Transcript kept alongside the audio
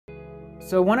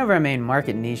So one of our main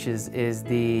market niches is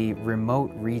the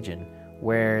remote region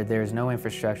where there's no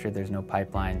infrastructure, there's no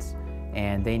pipelines,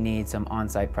 and they need some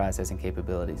on-site processing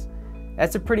capabilities.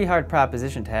 That's a pretty hard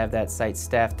proposition to have that site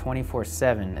staffed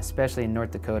 24/7, especially in North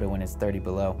Dakota when it's 30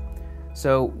 below.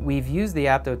 So we've used the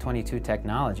Opto 22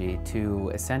 technology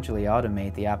to essentially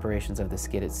automate the operations of the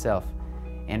skid itself.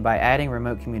 And by adding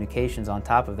remote communications on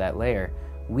top of that layer,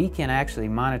 we can actually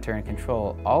monitor and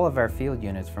control all of our field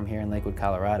units from here in Lakewood,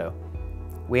 Colorado.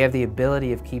 We have the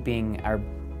ability of keeping our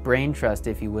brain trust,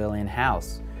 if you will,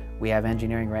 in-house. We have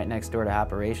engineering right next door to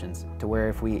operations, to where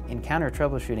if we encounter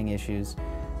troubleshooting issues,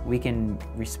 we can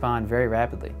respond very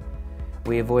rapidly.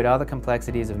 We avoid all the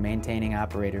complexities of maintaining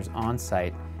operators on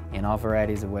site in all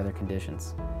varieties of weather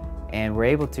conditions. And we're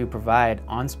able to provide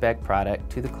on-spec product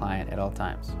to the client at all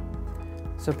times.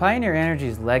 So Pioneer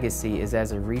Energy's legacy is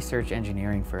as a research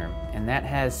engineering firm, and that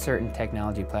has certain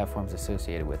technology platforms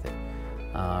associated with it.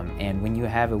 And when you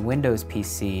have a Windows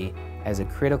PC as a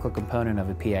critical component of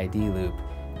a PID loop,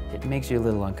 it makes you a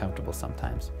little uncomfortable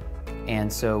sometimes.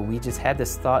 And so we just had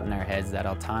this thought in our heads that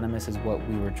autonomous is what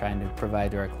we were trying to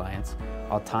provide to our clients.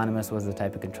 Autonomous was the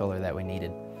type of controller that we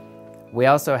needed. We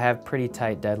also have pretty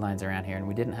tight deadlines around here, and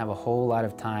we didn't have a whole lot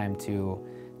of time to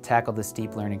tackle the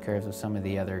steep learning curves of some of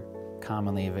the other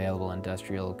commonly available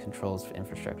industrial controls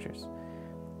infrastructures.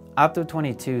 Opto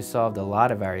 22 solved a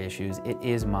lot of our issues. It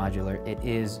is modular, it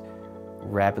is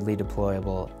rapidly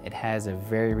deployable, it has a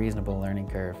very reasonable learning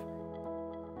curve.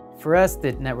 For us,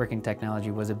 the networking technology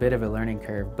was a bit of a learning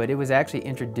curve, but it was actually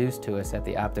introduced to us at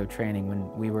the Opto training when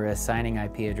we were assigning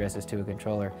IP addresses to a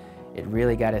controller. It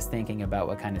really got us thinking about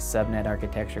what kind of subnet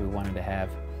architecture we wanted to have.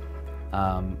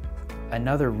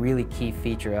 Another really key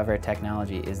feature of our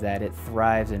technology is that it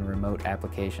thrives in remote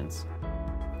applications.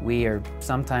 We are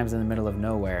sometimes in the middle of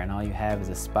nowhere and all you have is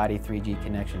a spotty 3G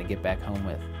connection to get back home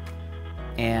with.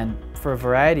 And for a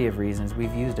variety of reasons,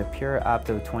 we've used a pure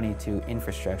Opto 22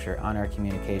 infrastructure on our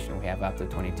communication. We have Opto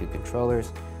 22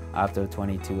 controllers, Opto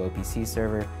 22 OPC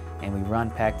server, and we run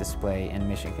pack display and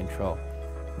mission control.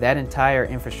 That entire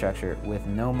infrastructure with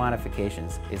no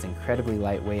modifications is incredibly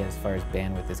lightweight as far as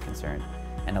bandwidth is concerned,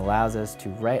 and allows us to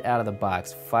right out of the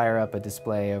box fire up a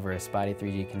display over a spotty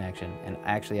 3G connection and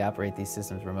actually operate these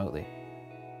systems remotely.